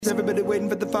Everybody waiting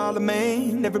for the fall of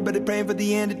man. Everybody praying for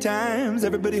the end of times.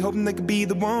 Everybody hoping they could be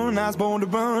the one. I was born to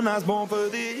run. I was born for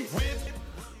this.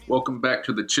 Welcome back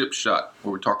to the Chip Shot,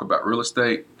 where we talk about real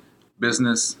estate,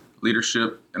 business,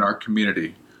 leadership, and our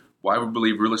community. Why we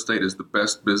believe real estate is the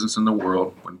best business in the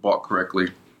world when bought correctly.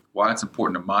 Why it's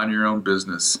important to mind your own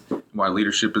business. And why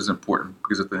leadership is important.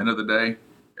 Because at the end of the day,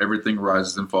 everything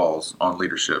rises and falls on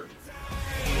leadership.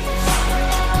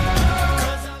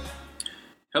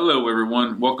 Hello,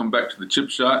 everyone. Welcome back to the Chip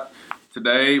Shot.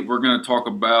 Today, we're going to talk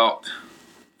about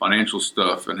financial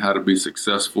stuff and how to be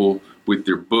successful with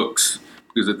your books.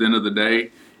 Because at the end of the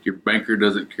day, your banker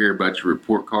doesn't care about your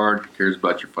report card, cares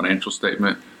about your financial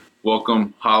statement.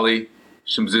 Welcome, Holly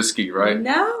Czimskey, right?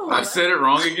 No. I said it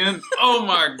wrong again? Oh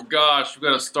my gosh, we've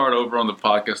got to start over on the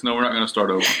podcast. No, we're not going to start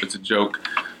over. It's a joke.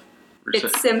 It's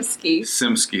Czimskey.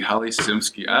 Czimskey, Holly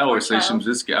Czimskey. I always say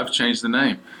Czimskey. I've changed the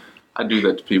name. I do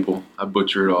that to people. I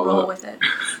butcher it all up. Roll with it.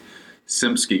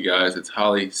 Czimskey, guys. It's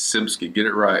Holly Czimskey. Get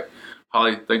it right.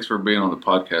 Holly, thanks for being on the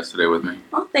podcast today with me.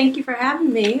 Well, thank you for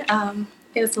having me.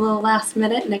 It was a little last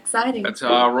minute and exciting. That's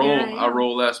how I roll. I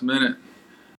roll last minute.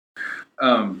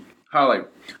 Holly,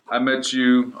 I met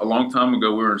you a long time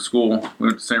ago. We were in school. We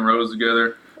went to St. Rose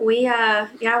together. We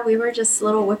were just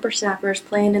little whippersnappers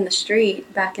playing in the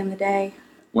street back in the day.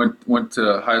 Went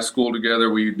to high school together.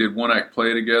 We did one act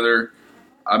play together.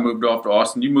 I moved off to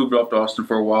Austin. You moved off to Austin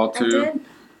for a while too. I did.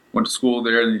 Went to school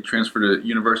there, and you transferred to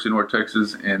University of North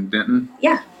Texas in Denton.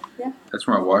 Yeah. That's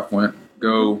where my wife went.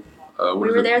 Go.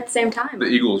 We were there at the same time. The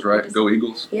Eagles, right? Go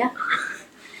Eagles. Yeah.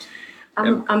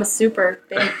 I'm a super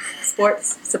big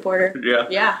sports supporter.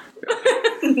 Yeah.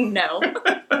 No.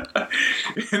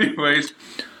 Anyways,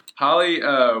 Holly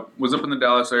was up in the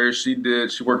Dallas area. She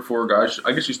worked for a guy.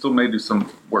 I guess she still may do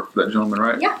some work for that gentleman,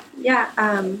 right? Yeah.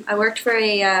 I worked for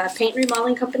a paint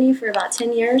remodeling company for about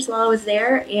 10 years while I was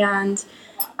there, and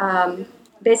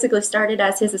basically started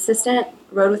as his assistant,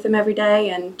 rode with him every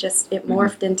day, and just it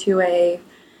morphed into a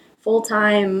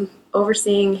full-time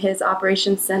overseeing his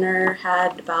operations center.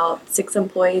 Had about 6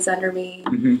 employees under me,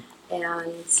 and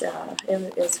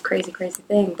it was a crazy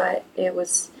thing, but it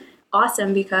was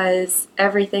awesome because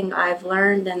everything I've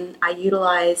learned and I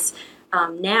utilize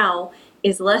now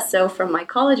is less so from my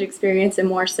college experience and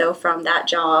more so from that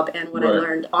job and what I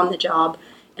learned on the job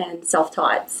and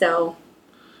self-taught. So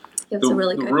it was a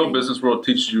really good thing. The real business world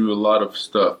teaches you a lot of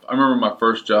stuff. I remember my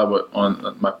first job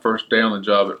on my first day on the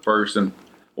job at first, and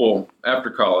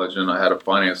after college, and I had a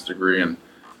finance degree, and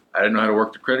I didn't know how to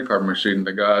work the credit card machine.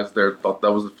 The guys there thought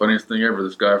that was the funniest thing ever.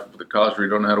 This guy with the college degree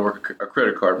don't know how to work a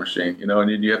credit card machine,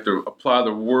 and you have to apply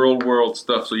the real world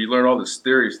stuff. So you learn all this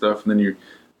theory stuff, and then you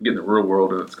get in the real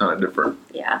world, and it's kind of different.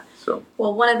 Yeah. So.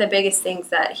 Well, one of the biggest things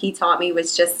that he taught me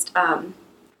was just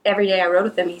every day I rode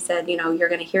with him, he said, you're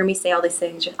going to hear me say all these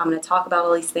things. I'm going to talk about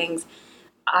all these things.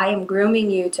 I am grooming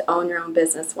you to own your own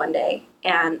business one day.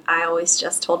 And I always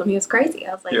just told him he was crazy.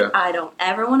 I was like, I don't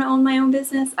ever want to own my own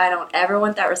business. I don't ever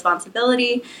want that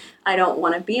responsibility. I don't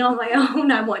want to be on my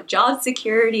own. I want job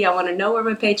security. I want to know where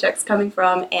my paycheck's coming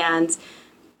from. And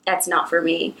that's not for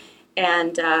me.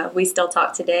 And we still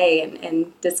talk today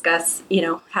and discuss,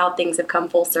 how things have come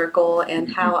full circle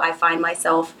and how I find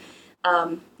myself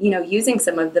using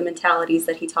some of the mentalities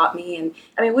that he taught me. And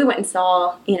I mean, we went and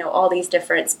saw, all these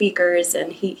different speakers,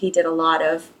 and he did a lot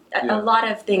of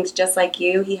things just like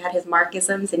you. He had his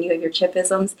Markisms and you have your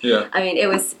Chipisms. Yeah. I mean, it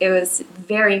was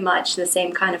very much the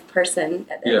same kind of person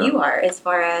that you are as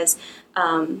far as,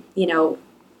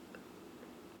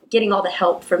 getting all the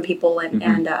help from people and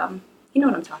you know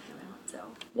what I'm talking about. So.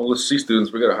 Well, the C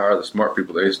students, we got to hire the smart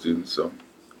people, the A students. So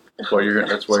that's why you're in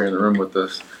the room with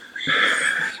us.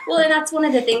 Well, and that's one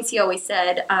of the things he always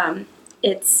said.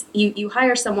 It's you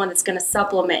hire someone that's going to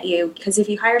supplement you, because if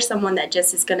you hire someone that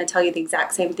just is going to tell you the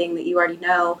exact same thing that you already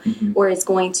know, or is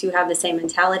going to have the same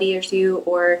mentality as you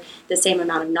or the same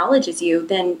amount of knowledge as you,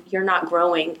 then you're not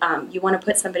growing. You want to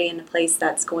put somebody in a place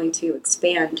that's going to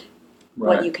expand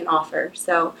what you can offer.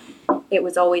 So it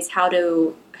was always how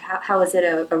is it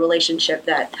a relationship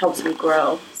that helps me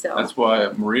grow? So that's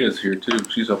why Maria's here too.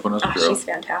 She's helping us grow. She's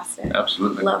fantastic.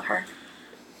 Absolutely. Love her.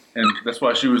 And that's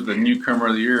why she was the newcomer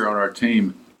of the year on our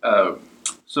team. I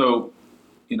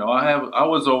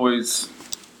was always,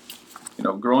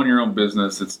 growing your own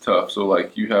business, it's tough. So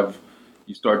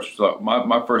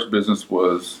my first business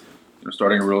was,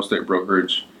 starting a real estate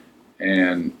brokerage,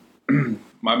 and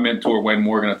my mentor, Wayne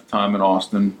Morgan at the time in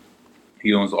Austin,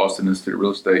 he owns Austin Institute of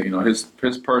Real Estate.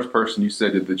 His first person he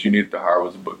said that you needed to hire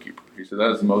was a bookkeeper. He said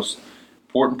that is the most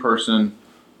important person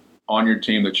on your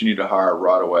team that you need to hire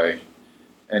right away.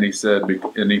 And he said,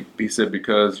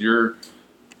 because your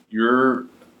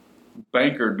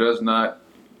banker does not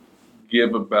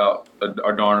give about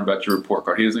a darn about your report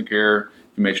card. He doesn't care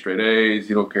if you make straight A's.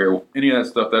 He don't care any of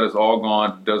that stuff. That is all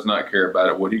gone. Does not care about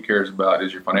it. What he cares about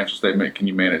is your financial statement. Can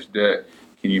you manage debt?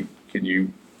 Can you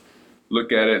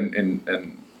look at it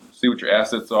and see what your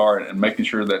assets are, and making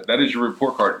sure that is your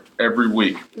report card every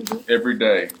week, every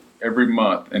day, every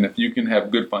month. And if you can have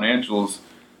good financials,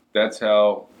 that's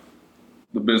how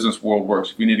the business world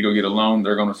works. If you need to go get a loan,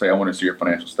 they're going to say, I want to see your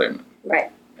financial statement.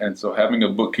 Right. And so having a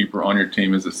bookkeeper on your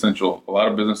team is essential. A lot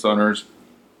of business owners,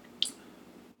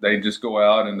 they just go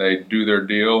out and they do their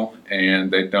deal,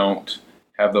 and they don't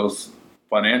have those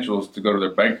financials to go to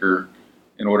their banker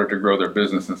in order to grow their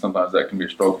business, and sometimes that can be a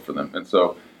struggle for them. And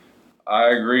so I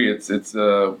agree. It's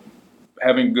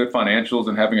having good financials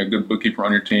and having a good bookkeeper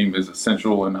on your team is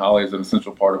essential, and Holly is an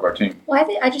essential part of our team. Well,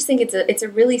 I just think it's a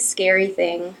really scary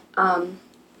thing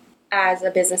as a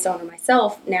business owner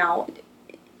myself. Now,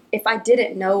 if I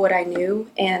didn't know what I knew,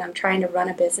 and I'm trying to run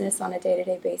a business on a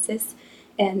day-to-day basis,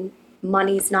 and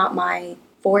money's not my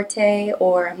forte,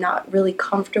 or I'm not really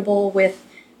comfortable with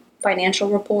financial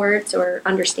reports or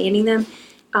understanding them,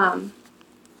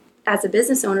 as a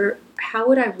business owner, how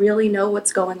would I really know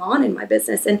what's going on in my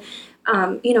business? And,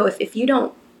 if you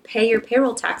don't pay your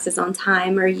payroll taxes on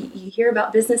time, or you hear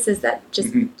about businesses that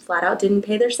just flat out didn't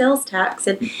pay their sales tax,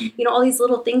 and, all these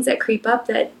little things that creep up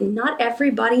that not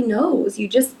everybody knows. You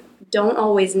just don't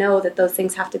always know that those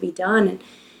things have to be done. And,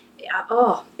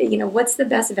 what's the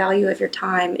best value of your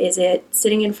time? Is it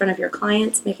sitting in front of your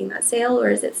clients making that sale, or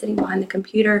is it sitting behind the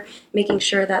computer making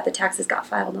sure that the taxes got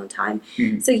filed on time?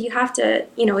 So you have to,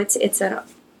 it's a...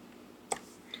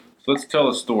 So let's tell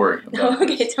a story.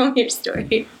 Okay, tell me your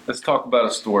story. Let's talk about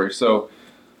a story. So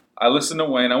I listened to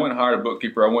Wayne. I went and hired a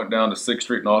bookkeeper. I went down to 6th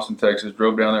Street in Austin, Texas,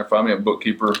 drove down there, found me a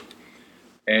bookkeeper,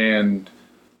 and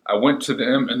I went to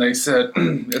them, and they said,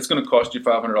 it's going to cost you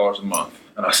 $500 a month.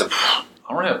 And I said, I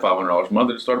don't have $500 a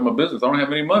month. I just started my business. I don't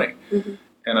have any money.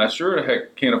 And I sure the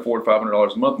heck can't afford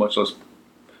 $500 a month, much less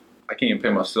I can't even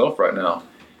pay myself right now.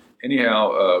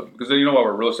 Anyhow, because why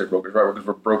we're real estate brokers, right? Because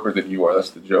we're broker than you are.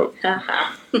 That's the joke.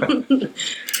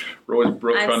 We're always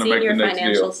broke trying to make the next deal. I've seen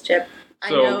your financials, Chip.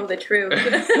 So, I know the truth.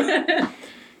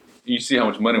 You see how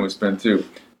much money we spend too.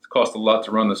 It costs a lot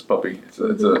to run this puppy. It's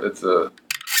a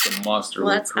monster.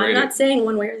 Well, I'm not saying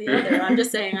one way or the other. I'm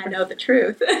just saying I know the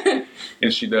truth.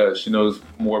 And she does. She knows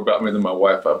more about me than my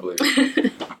wife, I believe.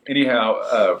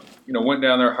 Anyhow, went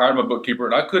down there, hired my bookkeeper,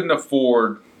 and I couldn't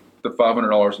afford the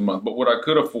 $500 a month, but what I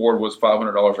could afford was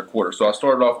 $500 a quarter. So I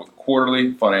started off with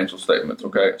quarterly financial statements.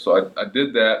 Okay, so I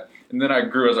did that, and then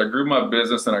as I grew my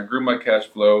business and I grew my cash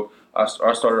flow, I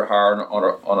started hiring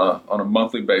on a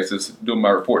monthly basis, doing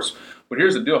my reports. But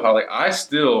here's the deal, Holly. I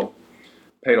still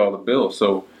paid all the bills.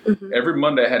 So every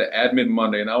Monday I had an admin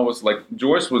Monday, and I was like,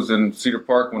 Joyce was in Cedar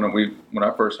Park when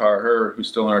I first hired her, who's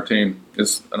still on our team,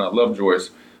 and I love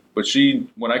Joyce. But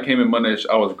when I came in Monday,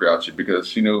 I was grouchy because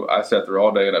she knew I sat there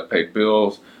all day and I paid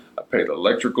bills. I paid the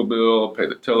electrical bill, paid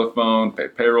the telephone,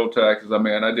 paid payroll taxes. I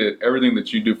mean, I did everything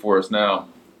that you do for us now,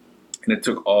 and it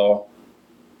took all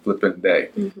flipping day.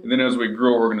 And then as we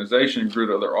grew our organization and grew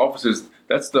to other offices,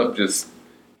 that stuff just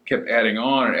kept adding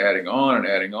on and adding on and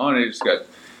adding on. And it just I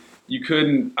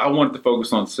wanted to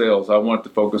focus on sales. I wanted to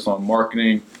focus on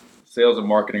marketing, sales and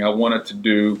marketing. I wanted to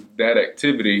do that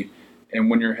activity. And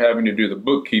when you're having to do the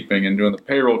bookkeeping and doing the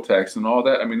payroll tax and all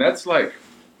that, I mean, that's like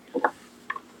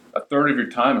a third of your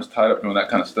time is tied up doing that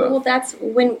kind of stuff. Well, that's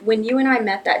when you and I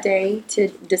met that day to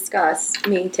discuss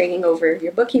me taking over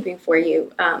your bookkeeping for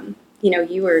you.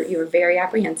 You were very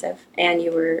apprehensive, and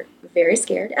you were very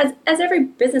scared, as every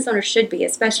business owner should be,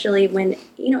 especially when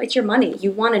it's your money.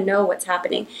 You want to know what's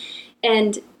happening.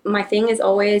 And my thing is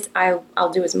always,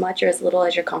 I'll do as much or as little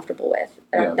as you're comfortable with.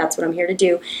 That's what I'm here to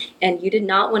do. And you did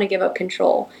not want to give up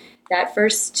control. That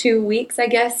first 2 weeks, I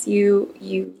guess, I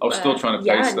was still trying to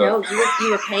pay stuff.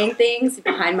 You were paying things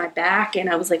behind my back, and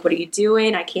I was like, what are you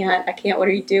doing? I can't, what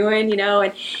are you doing?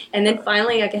 And then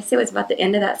finally, I guess it was about the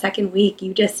end of that second week,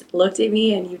 you just looked at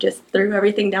me and you just threw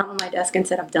everything down on my desk and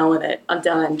said, I'm done with it. I'm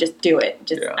done. Just do it.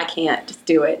 I can't. Just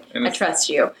do it. I trust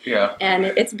you. Yeah. And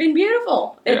it's been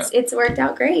beautiful. It's worked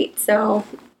out great. So.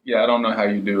 Yeah, I don't know how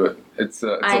you do it. It's a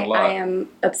lot. I am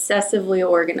obsessively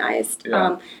organized.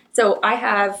 Yeah. So I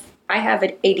have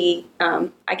an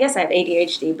I guess I have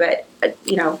ADHD, but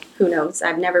who knows?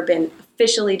 I've never been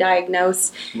officially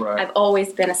diagnosed. Right. I've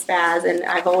always been a spaz, and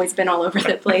I've always been all over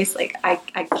the place. Like I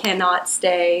cannot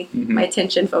stay. My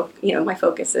attention, my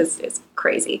focus is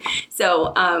crazy.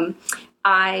 So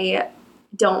I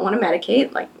don't want to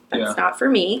medicate. Like that's not for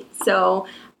me. So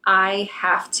I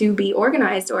have to be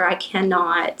organized, or I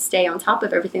cannot stay on top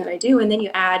of everything that I do. And then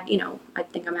you add, I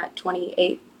think I'm at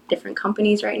 28 different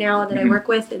companies right now that I work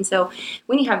with. And so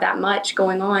when you have that much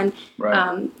going on,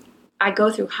 I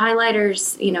go through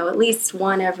highlighters, at least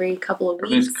one every couple of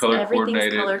weeks.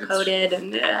 Everything's color coded,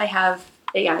 and I have,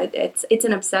 it's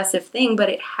an obsessive thing, but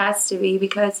it has to be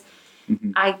because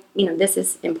this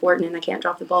is important and I can't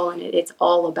drop the ball, and it's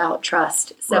all about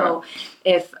trust. So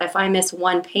if I miss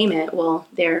one payment, well,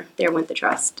 there went the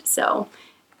trust. So,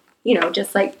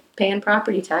 just like paying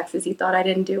property taxes, you thought I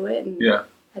didn't do it, and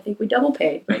I think we double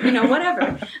paid, but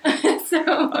whatever.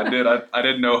 So I did. I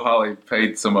didn't know Holly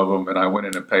paid some of them, and I went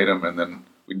in and paid them, and then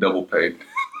we double paid.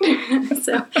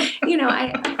 So,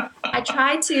 I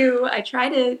try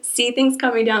to see things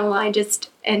coming down the line, just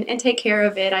and take care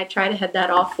of it. I try to head that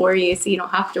off for you, so you don't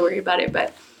have to worry about it.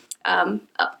 But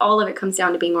all of it comes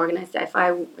down to being organized. If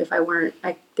I weren't,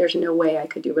 there's no way I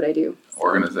could do what I do. So.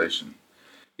 Organization.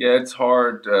 Yeah, it's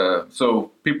hard.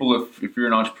 So people, if you're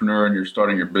an entrepreneur and you're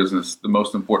starting your business, the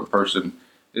most important person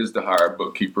is to hire a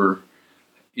bookkeeper.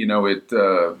 It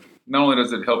not only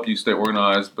does it help you stay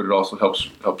organized, but it also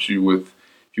helps you with,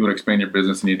 if you want to expand your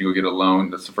business and you need to go get a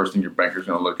loan, that's the first thing your banker's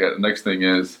going to look at. The next thing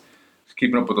is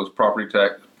keeping up with those property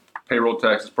tax, payroll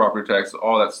taxes, property taxes,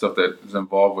 all that stuff that is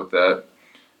involved with that.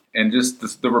 And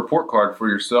just the report card for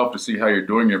yourself to see how you're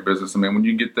doing your business. I mean, when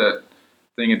you get that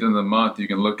thing at the end of the month, you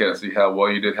can look at it and see how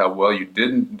well you did, how well you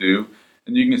didn't do,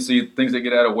 and you can see things that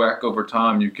get out of whack over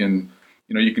time. You can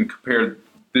compare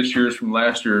this year's from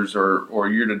last year's or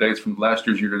year to dates from last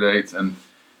year's year to dates and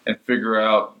figure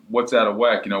out what's out of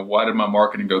whack. Why did my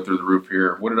marketing go through the roof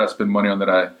here? What did I spend money on that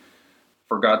I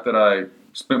forgot that I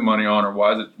spent money on, or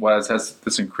why has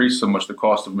this increased so much, the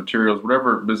cost of materials,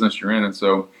 whatever business you're in. And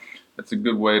so it's a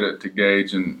good way to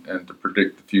gauge and to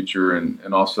predict the future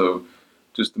and also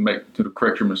just to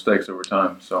correct your mistakes over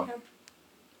time. So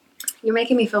you're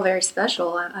making me feel very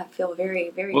special. I feel very,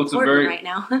 very important right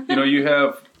now. You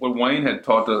have what Wayne had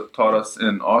taught us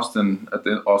in Austin at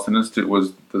the Austin Institute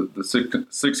was the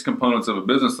six components of a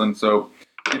business. And so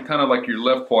it's kind of like your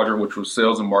left quadrant, which was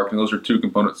sales and marketing. Those are two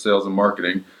components, sales and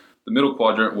marketing. The middle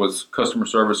quadrant was customer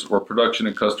service or production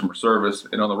and customer service.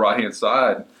 And on the right-hand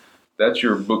side, that's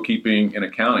your bookkeeping and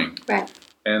accounting. Right.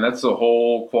 And that's the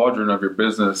whole quadrant of your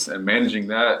business, and managing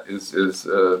that is it's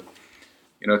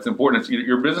important.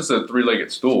 Your business is a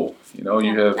three-legged stool.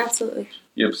 Absolutely.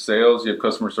 You have sales, you have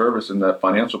customer service, and that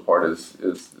financial part is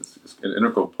an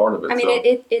integral part of it. I mean,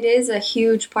 it is a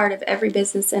huge part of every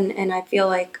business, and I feel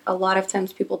like a lot of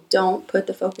times people don't put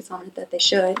the focus on it that they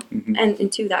should. Mm-hmm.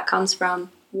 And two, that comes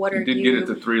from you did get it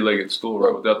to three-legged stool,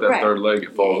 right? Without that third leg,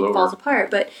 it falls over. It falls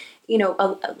apart, but.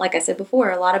 Like I said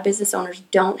before, a lot of business owners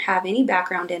don't have any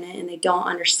background in it, and they don't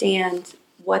understand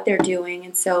what they're doing,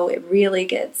 and so it really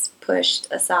gets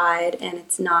pushed aside, and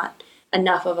it's not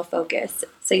enough of a focus.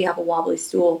 So you have a wobbly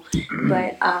stool.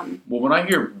 But well, when I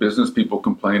hear business people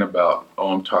complain about,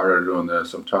 I'm tired of doing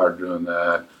this, I'm tired of doing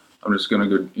that, I'm just going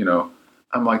to go,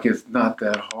 I'm like, it's not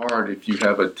that hard if you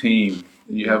have a team,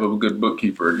 you have a good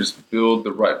bookkeeper, just build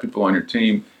the right people on your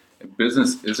team. And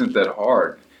business isn't that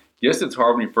hard. Yes, it's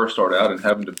hard when you first start out and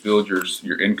having to build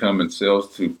your income and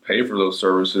sales to pay for those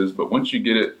services. But once you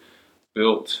get it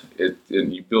built,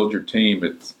 and you build your team,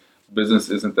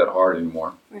 business isn't that hard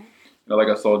anymore. Right. Like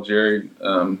I saw Jerry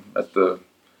at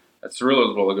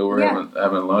Cirillo's a while ago. We were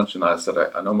having lunch, and I said,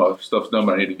 I know my stuff's done,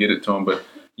 but I need to get it to him. But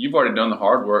you've already done the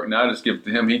hard work. Now I just give it to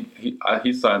him.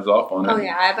 He signs off on it. Oh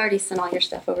yeah, I've already sent all your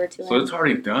stuff over to him. So it's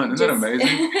already done. Isn't that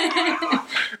amazing?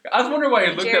 I was wondering why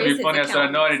he looked at me funny. I said, I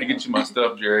know I need to get you my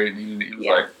stuff, Jerry. And he was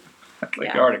like,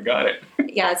 you already got it.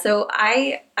 Yeah, so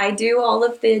I do all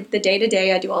of the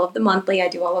day-to-day. I do all of the monthly. I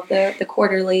do all of the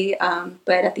quarterly.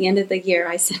 But at the end of the year,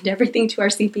 I send everything to our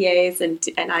CPAs,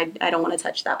 and I don't want to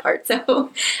touch that part.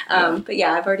 So, but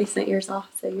yeah, I've already sent yours off,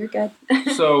 so you're good.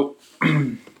 So,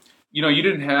 you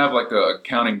didn't have like a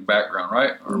accounting background,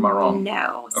 right? Or am I wrong?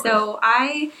 No. Okay. So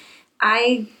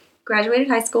I graduated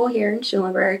high school here in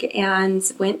Schulenburg and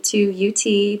went to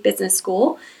UT Business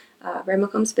School, Ray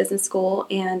McCombs Business School,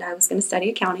 and I was going to study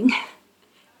accounting.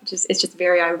 It's just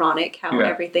very ironic how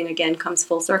everything again comes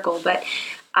full circle. But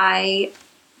I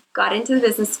got into the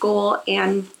business school,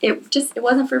 and it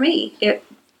wasn't for me. I'm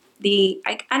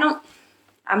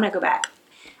going to go back.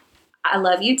 I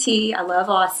love UT, I love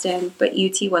Austin, but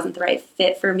UT wasn't the right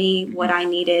fit for me. Mm-hmm. What I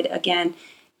needed, again,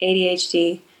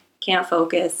 ADHD, can't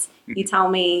focus. Mm-hmm. You tell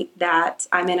me that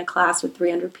I'm in a class with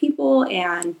 300 people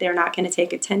and they're not going to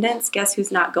take attendance. Guess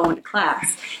who's not going to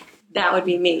class? That would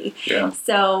be me. Yeah.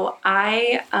 So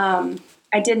I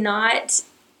did not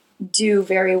do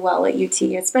very well at UT,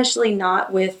 especially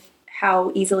not with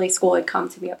how easily school had come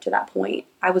to me up to that point.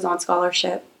 I was on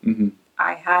scholarship. Mm-hmm.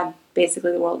 I had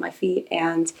basically the world at my feet.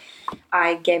 And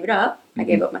I gave it up. I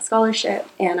gave up my scholarship,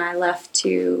 and I left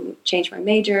to change my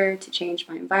major, to change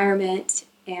my environment.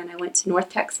 And I went to North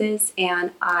Texas,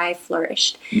 and I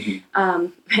flourished.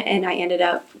 And I ended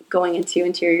up going into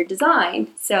interior design.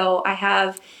 So I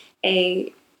have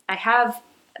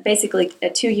basically a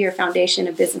 2-year foundation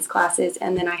of business classes,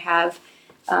 and then I have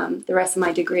the rest of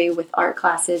my degree with art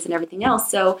classes and everything else.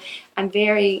 So I'm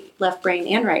very left brain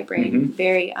and right brain.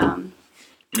 Very.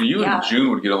 You and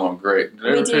June would get along great.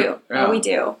 We do. Yeah. We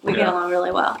do. We get along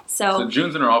really well. So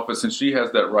June's in her office, and she has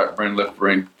that right brain, left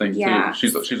brain thing too.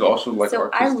 She's also like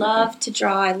artistic. I love to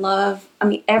draw.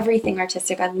 Everything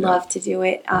artistic. I love to do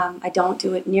it. I don't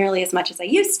do it nearly as much as I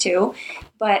used to,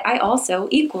 but I also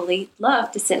equally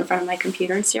love to sit in front of my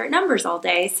computer and stare at numbers all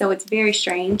day. So it's very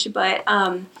strange, but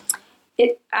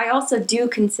I also do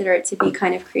consider it to be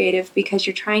kind of creative, because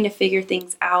you're trying to figure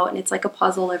things out, and it's like a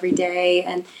puzzle every day.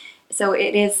 And so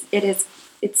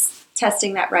it's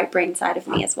testing that right brain side of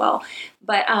me as well.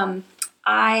 But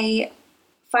I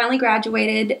finally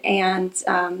graduated, and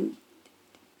I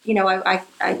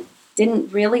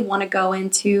didn't really want to go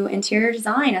into interior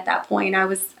design at that point. I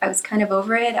was kind of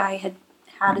over it. I had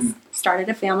started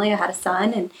a family. I had a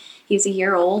son, and he was a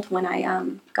year old when I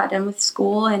got done with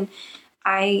school. And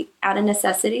out of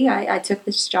necessity, I took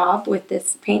this job with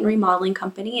this paint and remodeling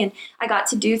company, and I got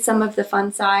to do some of the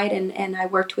fun side, and I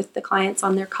worked with the clients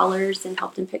on their colors and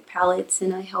helped them pick palettes,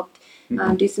 and I helped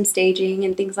do some staging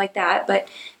and things like that. But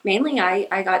mainly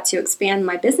I got to expand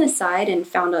my business side and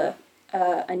found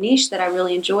a niche that I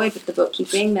really enjoyed with the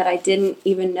bookkeeping that I didn't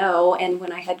even know. And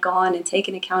when I had gone and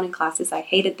taken accounting classes, I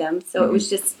hated them. So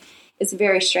it's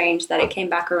very strange that it came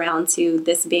back around to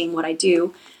this being what I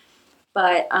do.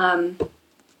 But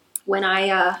when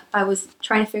I was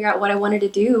trying to figure out what I wanted to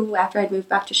do after I'd moved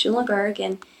back to Schulenburg,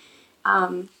 and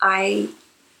I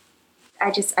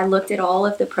looked at all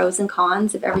of the pros and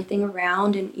cons of everything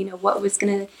around, and what was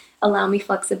going to allow me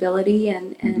flexibility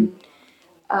and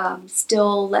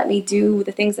still let me do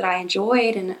the things that I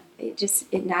enjoyed, and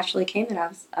it naturally came that I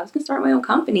was going to start my own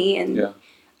company, and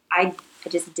I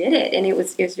just did it, and it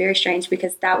was very strange,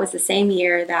 because that was the same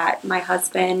year that my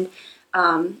husband.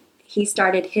 He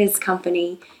started his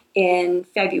company in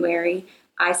February.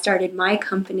 I started my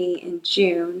company in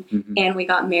June, and we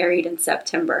got married in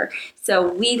September. So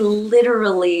we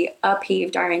literally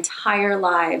upheaved our entire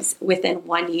lives within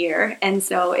 1 year. And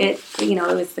so it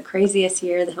was the craziest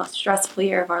year, the most stressful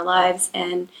year of our lives.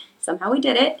 And somehow we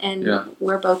did it. And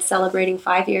we're both celebrating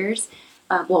 5 years.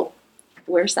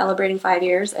 We're celebrating 5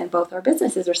 years, and both our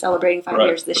businesses are celebrating 5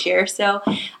 years this year. So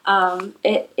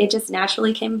it just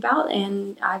naturally came about,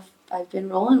 and I've been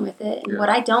rolling with it. And what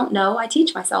I don't know, I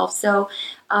teach myself. So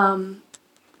I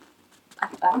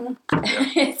don't know.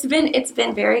 It's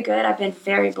been very good. I've been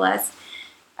very blessed.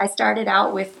 I started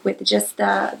out with just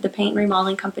the paint and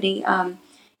remodeling company.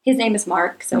 His name is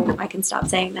Mark, so I can stop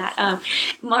saying that.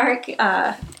 Mark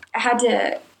had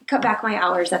to cut back my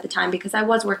hours at the time, because I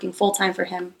was working full time for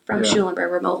him from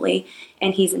Schulenburg remotely,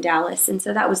 and he's in Dallas, and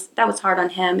so that was hard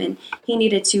on him, and he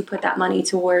needed to put that money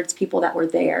towards people that were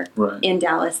there in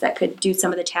Dallas that could do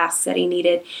some of the tasks that he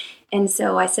needed. And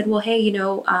so I said, well, hey,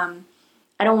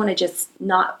 I don't want to just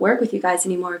not work with you guys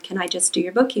anymore. Can I just do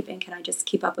your bookkeeping? Can I just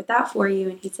keep up with that for you?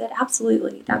 And he said,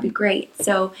 absolutely, that'd be great.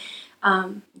 So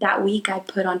that week I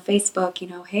put on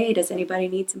Facebook, hey, does anybody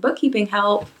need some bookkeeping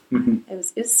help? It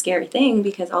was a scary thing,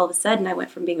 because all of a sudden I went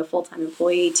from being a full-time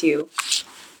employee to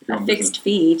a fixed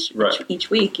fee each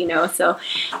week, So,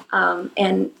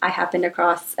 and I happened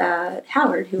across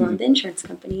Howard, who owned the insurance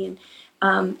company,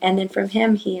 and then from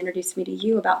him, he introduced me to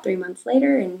you about 3 months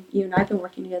later, and you and I have been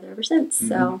working together ever since.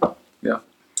 So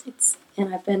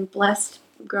and I've been blessed,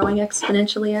 growing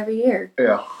exponentially every year.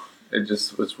 Yeah.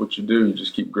 It's what you do. You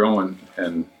just keep growing,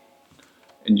 and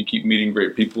you keep meeting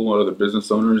great people, other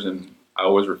business owners, and I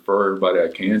always refer everybody I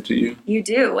can to you. You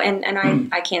do, and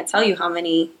I can't tell you how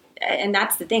many, and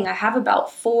that's the thing. I have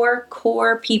about 4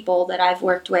 core people that I've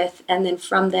worked with, and then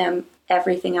from them,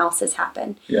 everything else has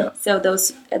happened. Yeah. So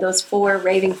those 4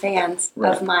 raving fans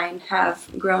of mine have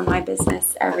grown my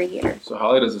business every year. So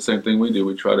Holly does the same thing we do.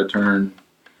 We try to turn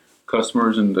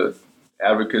customers into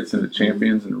advocates, into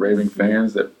champions, and raving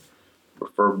fans that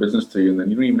refer business to you, and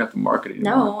then you don't even have to market it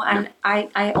anymore. No, and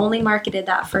I only marketed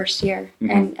that first year,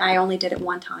 and I only did it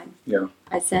one time. Yeah.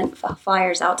 I sent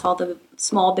flyers out to all the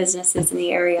small businesses in the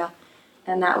area,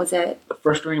 and that was it. The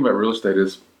frustrating about real estate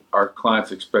is our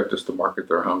clients expect us to market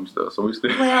their homes, though, so we still...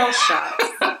 Well, shucks.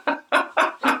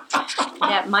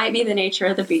 That might be the nature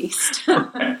of the beast.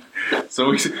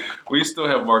 So we still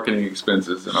have marketing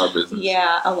expenses in our business.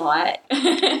 Yeah, a lot.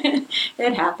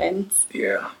 It happens.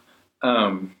 Yeah.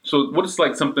 So what is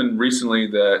like something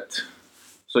recently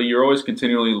so you're always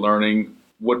continually learning.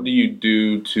 What do you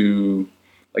do to,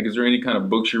 like, is there any kind of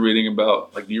books you're reading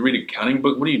about? Like, do you read accounting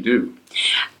book? What do you do?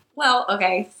 Well,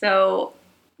 okay, so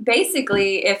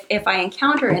basically, if I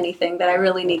encounter anything that I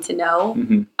really need to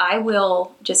know, I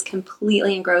will just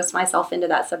completely engross myself into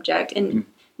that subject. And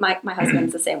my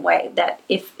husband's the same way, that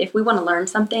if we want to learn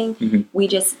something, we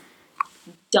just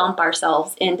dump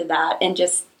ourselves into that and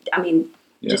just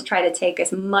try to take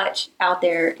as much out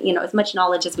there, as much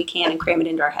knowledge as we can and cram it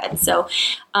into our heads. So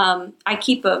I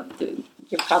keep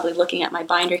you're probably looking at my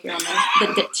binder here on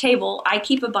the table. I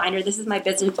keep a binder. This is my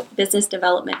business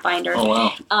development binder.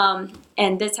 Oh, wow.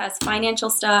 And this has financial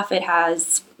stuff. It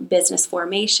has business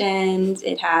formations.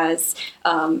 It has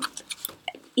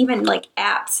even like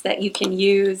apps that you can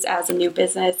use as a new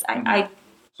business.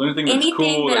 So anything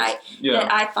cool that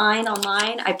I find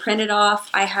online, I print it off.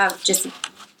 I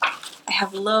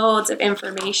have loads of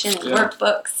information and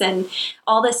workbooks and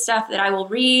all this stuff that I will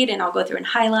read, and I'll go through and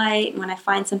highlight. And when I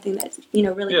find something that's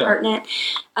really pertinent,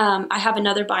 I have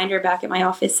another binder back at my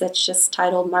office that's just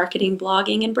titled Marketing,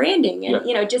 Blogging, and Branding,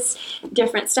 and just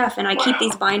different stuff. And I keep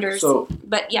these binders.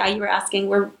 But yeah, you were asking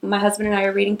where my husband and I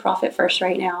are reading Profit First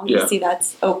right now. You see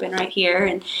that's open right here,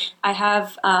 and I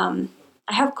have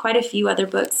quite a few other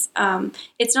books.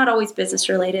 It's not always business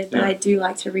related, but I do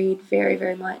like to read very,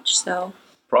 very much. So.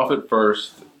 Profit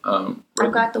First.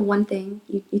 I've got the one thing.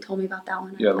 You told me about that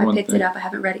one. I picked it up. I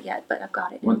haven't read it yet, but I've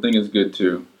got it. One thing is good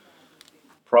too.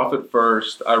 Profit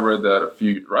First. I read that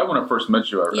right when I first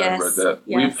met you. I read that.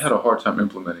 Yes. We've had a hard time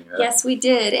implementing that. Yes, we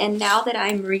did. And now that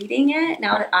I'm reading it,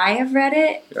 now that I have read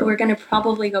it, we're going to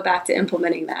probably go back to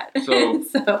implementing that. So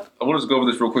I want to just go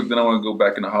over this real quick. Then I want to go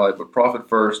back and highlight. But Profit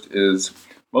First is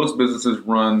most businesses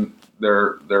run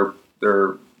their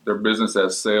business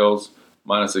as sales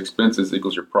minus expenses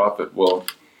equals your profit. Well,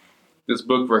 this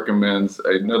book recommends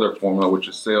another formula, which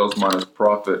is sales minus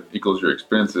profit equals your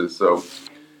expenses. So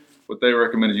what they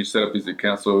recommend is you set up these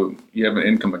accounts. So you have an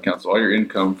income account. So all your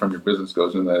income from your business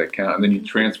goes into that account. And then you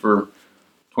transfer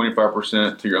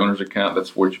 25% to your owner's account.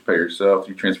 That's what you pay yourself.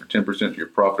 You transfer 10% to your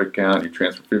profit account. You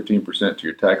transfer 15% to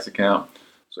your tax account.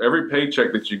 So every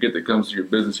paycheck that you get that comes to your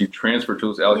business, you transfer to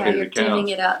those allocated accounts.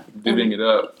 Divvying it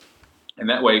up. And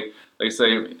that way, they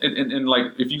say, and like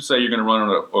if you say you're going to run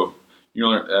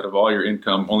out of all your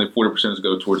income, only 40% is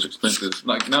go towards expenses.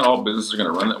 Like not all businesses are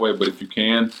going to run that way, but if you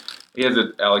can, he has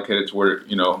it allocated to where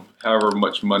however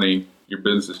much money your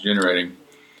business is generating.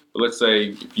 But let's say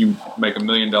if you make $1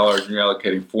 million and you're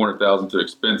allocating $400,000 to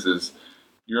expenses,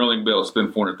 you're only going to be able to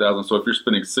spend $400,000. So if you're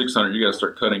spending $600,000, you got to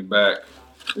start cutting back.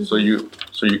 So you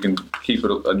can keep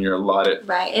it on your allotted.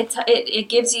 Right. It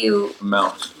gives you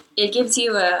amount. It gives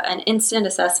you an instant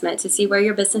assessment to see where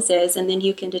your business is, and then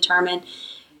you can determine,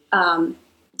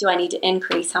 do I need to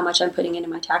increase how much I'm putting into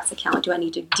my tax account? Do I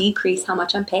need to decrease how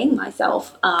much I'm paying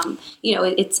myself?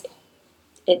 It's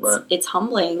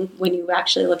humbling when you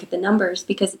actually look at the numbers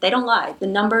because they don't lie. The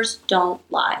numbers don't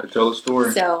lie. They tell the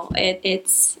story. So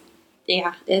it's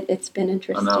been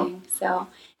interesting. So,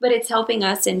 but it's helping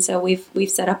us, and so we've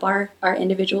set up our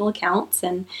individual accounts,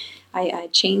 and I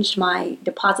changed my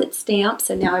deposit stamp,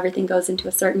 so now everything goes into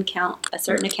a certain account,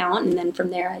 and then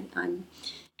from there I'm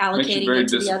allocating it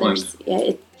to the others.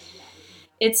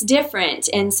 It's different,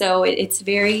 and so it's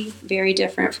very, very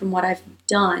different from what I've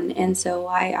done, and so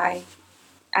I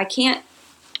can't,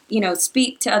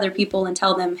 speak to other people and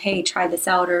tell them, hey, try this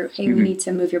out, or hey, we need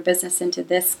to move your business into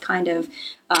this kind of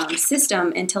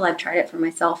system until I've tried it for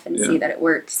myself and see that it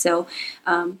works. So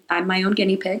I'm my own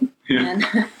guinea pig. Yeah.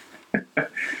 And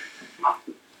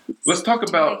let's talk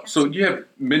about, so you have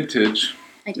Mintage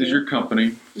is your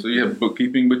company, so you have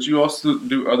bookkeeping, but you also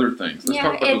do other things. Let's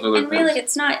talk about those other things. Really,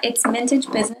 it's Mintage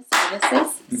Business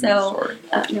Services. So,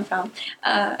 no problem.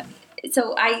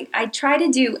 So I try to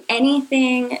do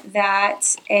anything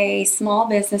that a small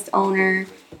business owner,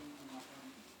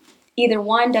 either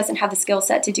one, doesn't have the skill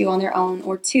set to do on their own,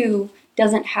 or two,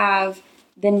 doesn't have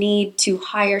the need to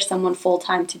hire someone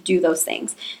full-time to do those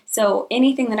things. So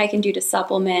anything that I can do to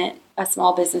supplement a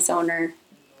small business owner,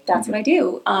 that's what I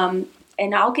do.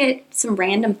 And I'll get some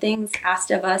random things asked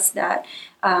of us that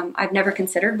I've never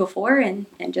considered before and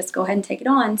just go ahead and take it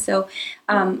on. So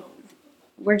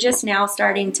we're just now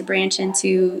starting to branch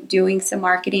into doing some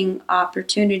marketing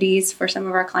opportunities for some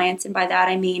of our clients. And by that,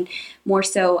 I mean more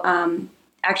so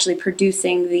actually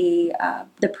producing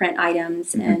the print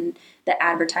items and the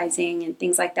advertising and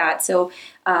things like that. So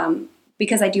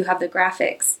because I do have the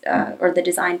graphics or the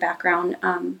design background,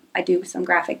 I do some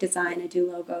graphic design, I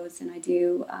do logos, and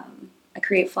I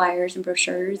create flyers and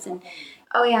brochures. And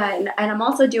Oh yeah, and I'm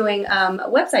also doing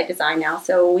website design now.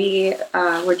 So we're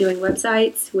doing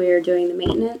websites, we're doing the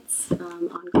maintenance,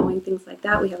 ongoing things like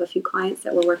that. We have a few clients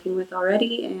that we're working with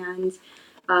already, and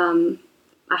I've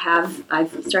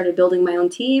started building my own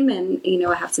team, and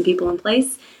I have some people in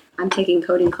place. I'm taking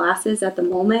coding classes at the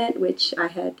moment, which I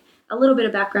had a little bit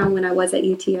of background when I was at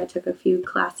UT. I took a few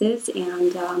classes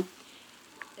and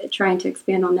trying to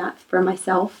expand on that for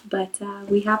myself. But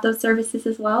we have those services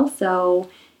as well. So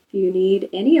if you need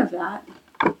any of that,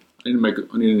 I need to make a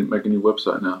new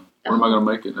website now. Where am I going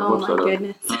to make it? Oh my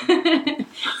goodness! Huh?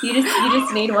 you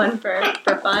just need one for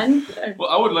fun. Well,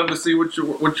 I would love to see what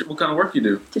kind of work you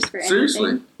do. Just for seriously,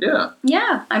 anything. yeah.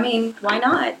 Yeah, I mean, why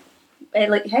not?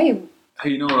 Hey,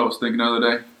 you know what I was thinking the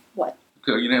other day? What?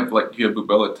 You have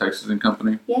Bubella, Texas and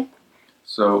Company. Yeah.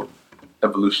 So,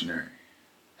 evolutionary.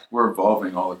 We're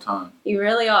evolving all the time. You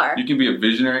really are. You can be a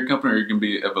visionary company, or you can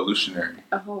be evolutionary.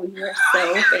 Oh, you're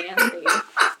so fancy.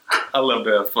 I love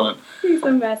to have fun. You're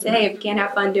so messy. Hey, if you can't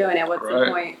have fun doing it, what's the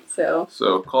point? So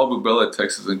call Bubella,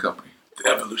 Texas and Company, the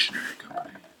evolutionary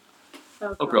company.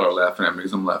 Oh, hope y'all are laughing at me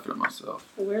because I'm laughing at myself.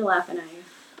 We're laughing at you.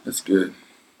 That's good.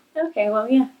 Okay, well,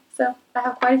 yeah. So I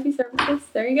have quite a few services.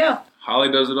 There you go.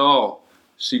 Holly does it all.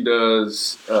 She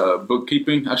does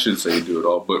bookkeeping. I shouldn't say you do it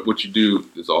all, but what you do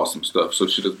is awesome stuff. So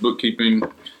she does bookkeeping.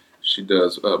 She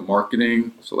does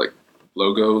marketing, so like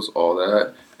logos, all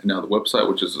that. And now the website,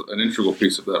 which is an integral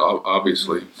piece of that,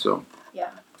 obviously. So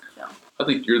yeah. So I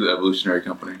think you're the evolutionary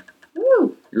company.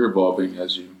 Woo! You're evolving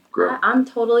as you grow. I'm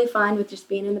totally fine with just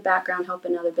being in the background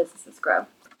helping other businesses grow.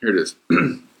 Here it is.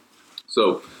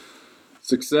 So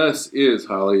success is,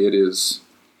 Holly, it is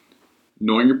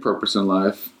knowing your purpose in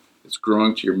life. It's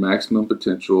growing to your maximum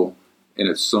potential, and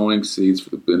it's sowing seeds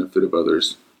for the benefit of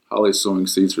others. Holly's sowing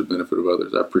seeds for the benefit of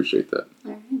others. I appreciate that.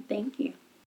 All right, thank you.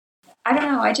 I don't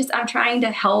know. I'm trying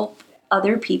to help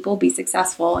other people be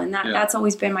successful, and that's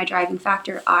always been my driving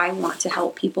factor. I want to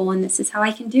help people, and this is how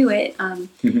I can do it.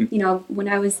 When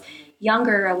I was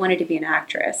younger, I wanted to be an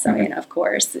actress. I mean, of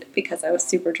course, because I was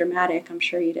super dramatic. I'm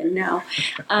sure you didn't know.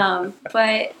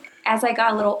 But as I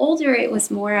got a little older, it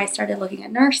was more, I started looking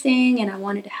at nursing and I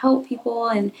wanted to help people,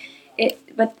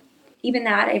 but even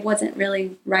that, it wasn't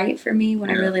really right for me when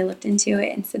I really looked into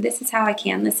it. And so this is how I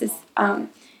can. This is,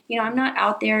 I'm not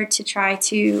out there to try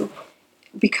to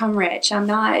become rich.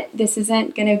 This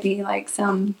isn't going to be like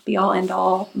some be all end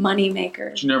all money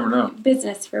maker. But you never know.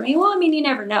 Business for me. Well, I mean, you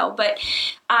never know, but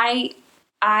I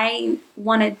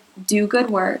want to do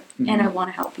good work and I want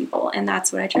to help people, and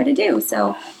that's what I try to do.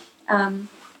 So,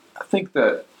 I think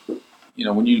that,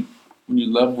 when you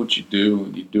love what you do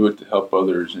and you do it to help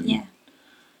others, and you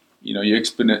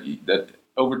that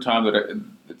over time that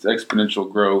it's exponential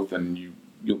growth, and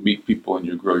you'll meet people and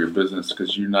you grow your business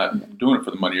because you're not doing it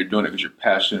for the money. You're doing it because you're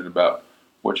passionate about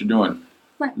what you're doing.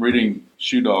 Right. I'm reading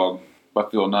Shoe Dog by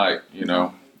Phil Knight,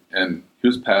 and he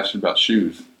was passionate about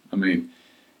shoes. I mean,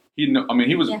 he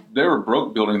was. They were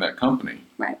broke building that company.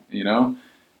 Right.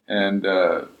 And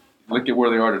look at where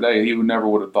they are today. He never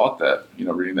would have thought that.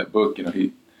 Reading that book.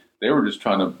 They were just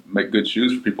trying to make good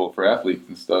shoes for people, for athletes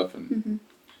and stuff, and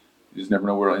you just never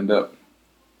know where it'll end up.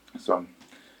 So.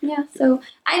 Yeah. So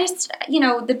I just,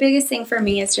 the biggest thing for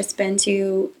me has just been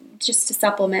to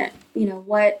supplement,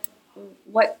 what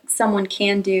someone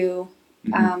can do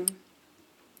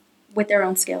with their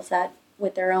own skill set,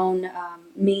 with their own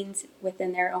means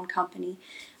within their own company.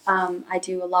 I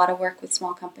do a lot of work with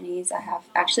small companies. I have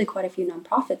actually quite a few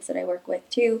nonprofits that I work with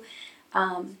too.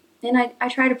 And I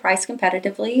try to price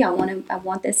competitively. I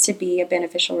want this to be a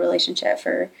beneficial relationship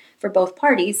for both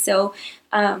parties. So,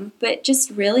 but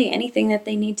just really anything that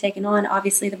they need taken on.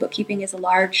 Obviously, the bookkeeping is a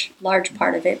large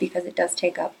part of it because it does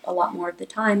take up a lot more of the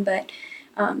time. But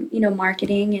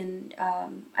marketing, and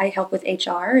I help with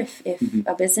HR if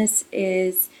a business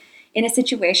is in a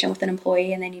situation with an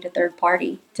employee and they need a third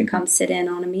party to come sit in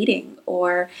on a meeting,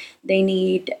 or they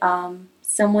need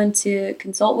someone to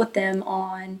consult with them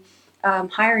on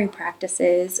hiring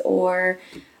practices, or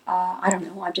I don't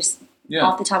know, I'm just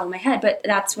off the top of my head, but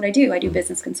that's what I do. I do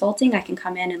business consulting. I can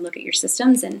come in and look at your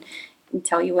systems and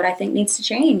tell you what I think needs to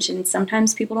change. And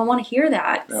sometimes people don't want to hear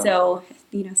that. Yeah. So,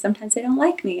 sometimes they don't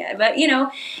like me, but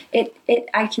I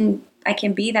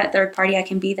can be that third party. I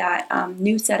can be that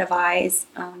new set of eyes,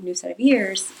 new set of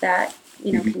ears that,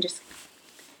 can just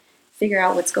figure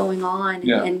out what's going on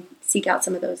and seek out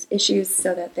some of those issues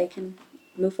so that they can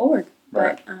move forward.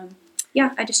 Right. But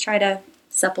I just try to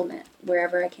supplement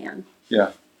wherever I can.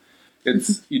 Yeah.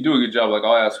 You do a good job. Like,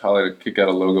 I'll ask Holly to kick out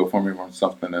a logo for me on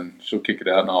something, and she'll kick it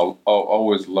out, and I'll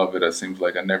always love it. It seems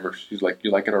like she's like, you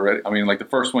like it already? I mean, like the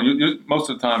first one, you most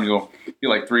of the time you'll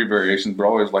like 3 variations, but I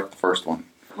always like the first one.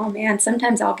 Oh man,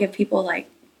 sometimes I'll give people like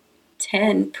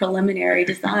 10 preliminary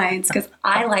designs because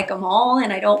I like them all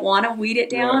and I don't want to weed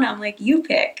it down. Right. I'm like, you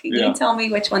pick. Yeah. You tell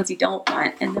me which ones you don't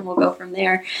want, and then we'll go from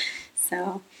there.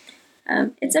 So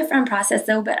it's a fun process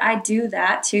though, but I do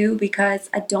that too because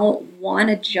I don't want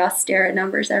to just stare at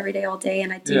numbers every day all day,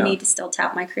 and I do need to still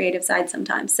tap my creative side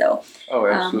sometimes. So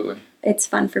absolutely. It's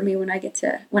fun for me when I do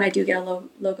get a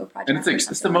logo project. And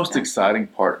it's the most exciting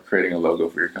part of creating a logo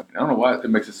for your company. I don't know why it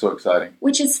makes it so exciting.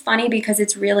 Which is funny because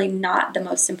it's really not the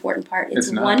most important part.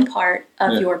 It's one part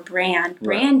of your brand. Right.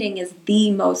 Branding is the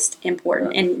most important.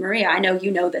 Right. And Maria, I know you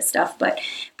know this stuff, but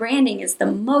branding is the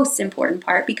most important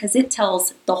part because it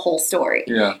tells the whole story.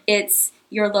 Yeah. It's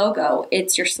your logo,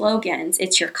 it's your slogans,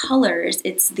 it's your colors,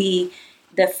 it's the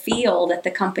feel that the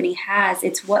company has.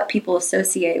 It's what people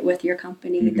associate with your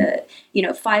company. The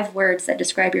 5 words that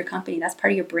describe your company. That's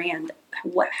part of your brand.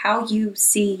 How you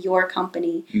see your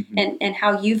company and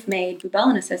how you've made Bubell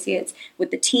and Associates with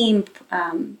the team,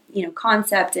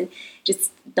 concept and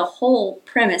just the whole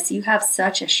premise. You have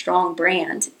such a strong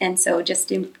brand, and so just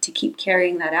to keep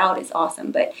carrying that out is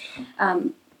awesome. But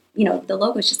the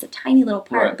logo is just a tiny little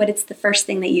part, but it's the first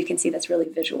thing that you can see that's really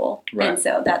visual. Right. And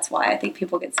so that's why I think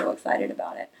people get so excited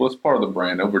about it. Well, it's part of the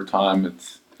brand. Over time,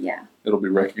 it'll be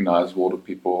recognizable to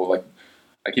people. Like,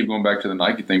 I keep going back to the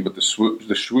Nike thing, but the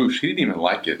swoosh, he didn't even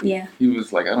like it. Yeah. He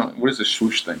was like, what is this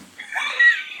swoosh thing?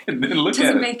 And then look at it.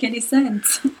 Doesn't make any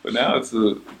sense. But now it's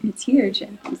huge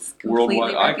and it's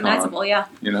completely recognizable,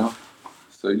 icon,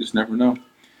 So you just never know.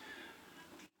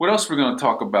 What else are we going to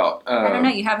talk about? I don't know.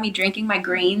 You have me drinking my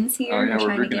greens here. Oh, yeah,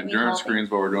 we're drinking endurance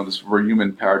greens while we're doing this. We're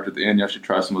human powered to the end. Y'all should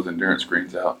try some of those endurance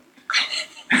greens out.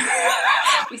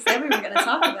 We said we were going to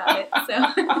talk about it. So.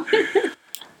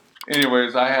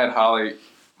 Anyways, I had Holly,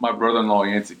 my brother-in-law,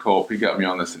 Yancey Culp. He got me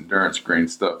on this endurance green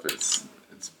stuff. It's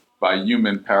by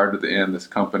Human Powered to the End, this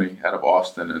company out of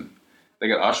Austin. And they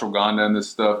got ashwagandha in this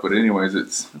stuff, but anyways,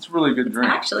 it's a really good drink.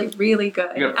 It's actually really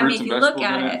good. You got fruits and vegetables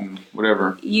in it and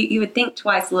whatever. You would think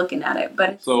twice looking at it,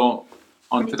 but so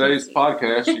on today's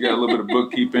podcast, you got a little bit of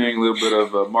bookkeeping, a little bit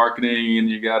of marketing,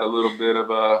 and you got a little bit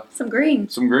of some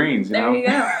greens. Some greens, there you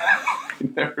go.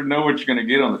 You never know what you're going to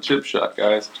get on the chip shot,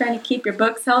 guys. Trying to keep your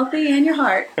books healthy and your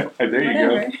heart. There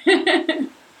you go.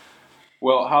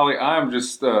 Well, Holly, I'm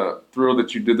just thrilled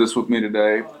that you did this with me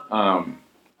today.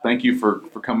 Thank you for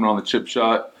coming on the chip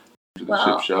shot.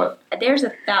 Chip shot. There's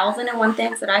 1,001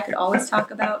 things that I could always talk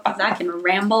about because I can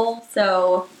ramble.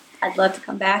 So I'd love to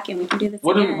come back and we can do this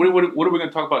again. What are we going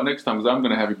to talk about next time? Because I'm going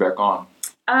to have you back on.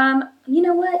 You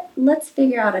know what? Let's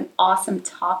figure out an awesome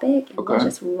topic and we'll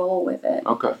just roll with it.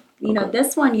 Okay. You know,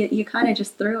 this one you kind of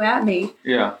just threw at me.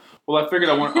 Yeah. Well, I figured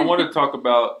I want to talk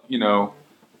about,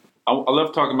 I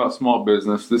love talking about small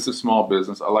business. This is small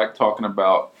business. I like talking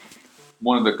about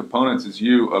one of the components is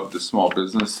you of the small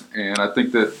business. And I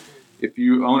think that if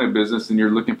you own a business and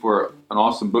you're looking for an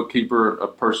awesome bookkeeper, a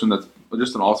person that's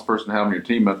just an awesome person to have on your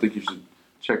team, I think you should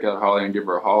check out Holly and give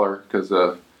her a holler because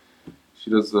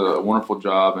she does a wonderful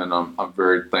job, and I'm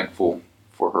very thankful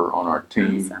for her on our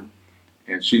team. Awesome.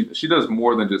 And she does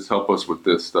more than just help us with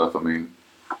this stuff. I mean,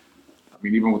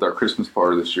 even with our Christmas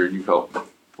party this year, you helped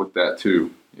with that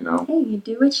too. Hey, you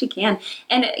do what you can.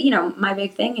 And, my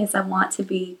big thing is I want to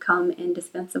become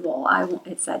indispensable.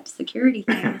 It's that security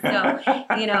thing. So,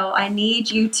 I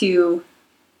need you to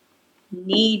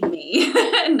need me,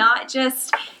 not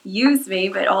just use me,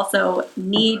 but also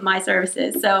need my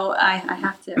services. So I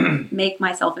have to make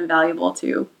myself invaluable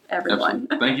to everyone.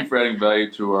 Absolutely. Thank you for adding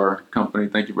value to our company.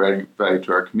 Thank you for adding value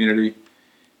to our community.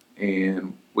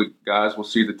 And we'll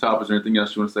see you at the top. Is there anything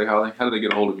else you want to say, Holly? How do they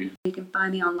get a hold of you? You can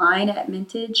find me online at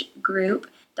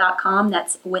mintagegroup.com.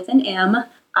 That's with an M,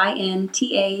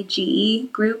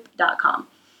 INTAGE group.com.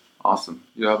 Awesome.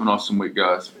 You have an awesome week,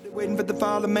 guys. Waiting for the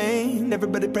fall of man.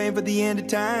 Everybody praying for the end of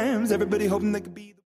times. Everybody hoping they could be